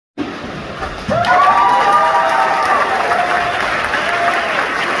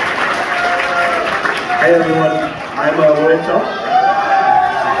Hey everyone, I'm William Chop.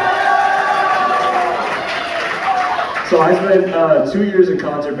 So I spent 2 years in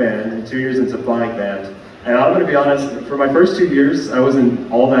concert band and 2 years in symphonic band. And I'm going to be honest, for my first 2 years, I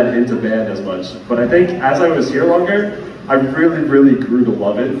wasn't all that into band as much. But I think as I was here longer, I really grew to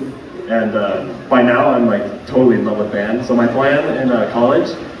love it. And by now, I'm like totally in love with band. So my plan in college,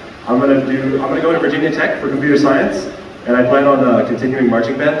 I'm gonna go to Virginia Tech for computer science, and I plan on continuing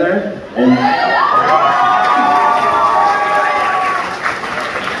marching band there. And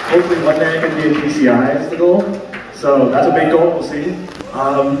hopefully one day I can be in PCI is the goal. So that's a big goal, we'll see.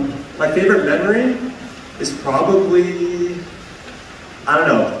 My favorite memory is probably, I don't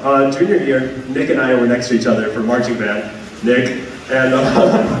know, junior year, Nick and I were next to each other for marching band. Nick, and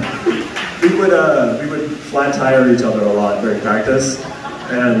we would flat tire each other a lot during practice.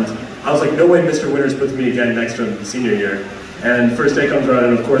 And I was like, no way Mr. Winters puts me again next to him senior year. And first day comes around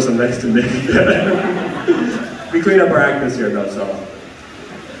and of course I'm next to Nick. We cleaned up our act this year though, so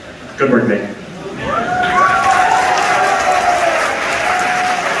good work, Nick.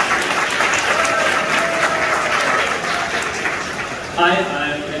 Hi,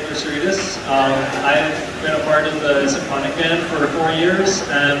 I'm Edgar S. I've been a part of the symphonic band for 4 years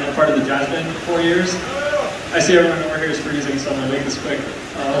and a part of the jazz band for 4 years. I see everyone over here is freezing, so I'm going to make this quick.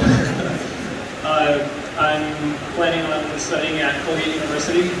 I'm planning on studying at Colgate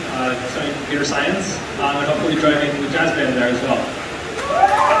University, studying computer science, and hopefully joining the jazz band there as well.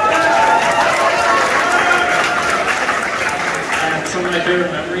 And some of my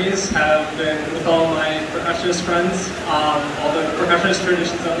favorite memories have been with all my percussionist friends, all the percussionist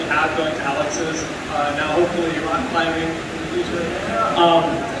traditions that we have, going to Alex's, now hopefully rock climbing in the future.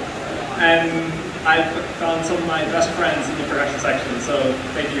 And I've found some of my best friends in the percussion section, so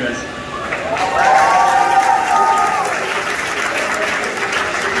thank you guys.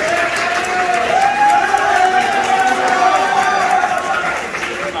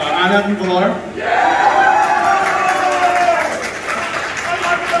 I'm Evan Villar.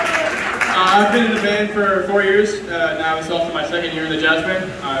 I've been in the band for 4 years. Now it's off to my second year in the jazz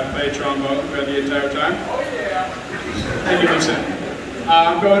band. I played trombone throughout the entire time. Oh yeah! Thank you, Vincent.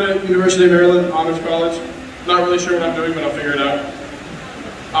 I'm going to University of Maryland, Honors College. Not really sure what I'm doing, but I'll figure it out.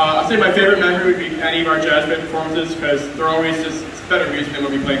 I'd say my favorite memory would be any of our jazz band performances, because they're always just, it's better music than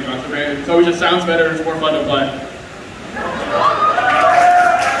when we play in concert band. It always just sounds better and it's more fun to play.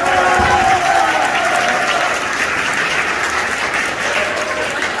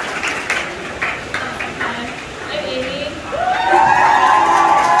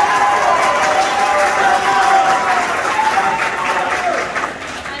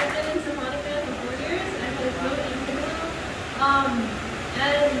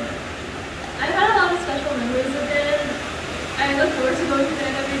 And I've had a lot of special memories of band. I look forward to going to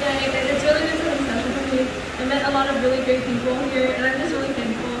band every day, and it's really been something special for me. I met a lot of really great people here, and I'm just really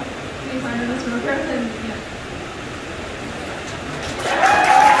thankful to be part of this program, and yeah.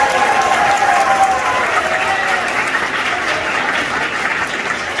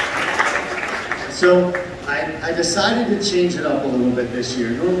 So I decided to change it up a little bit this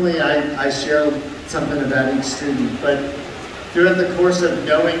year. Normally I share something about each student, but throughout the course of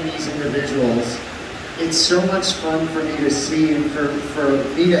knowing these individuals, it's so much fun for me to see and for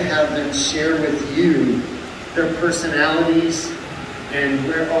me to have them share with you their personalities and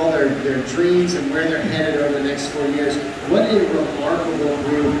where all their dreams and where they're headed over the next 4 years. What a remarkable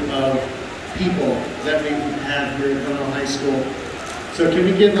group of people that we have here at Cornell High School. So can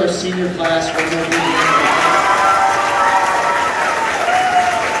we give our senior class one more round?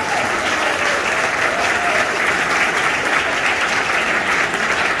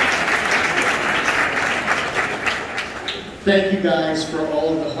 Thank you guys for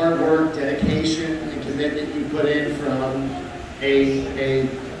all of the hard work, dedication, and commitment you put in from a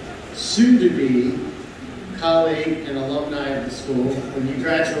soon-to-be colleague and alumni of the school. When you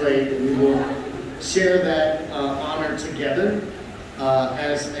graduate, we will share that honor together.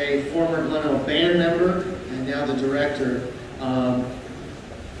 As a former Glen Oak band member and now the director,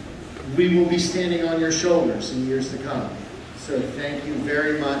 we will be standing on your shoulders in years to come. So thank you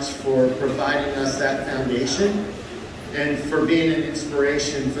very much for providing us that foundation and for being an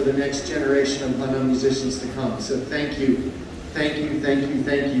inspiration for the next generation of Glen Oak musicians to come. So thank you, thank you, thank you,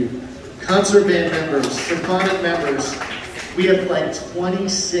 thank you. Concert band members, symphonic members, we have like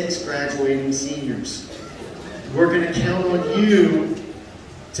 26 graduating seniors. We're going to count on you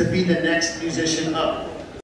to be the next musician up.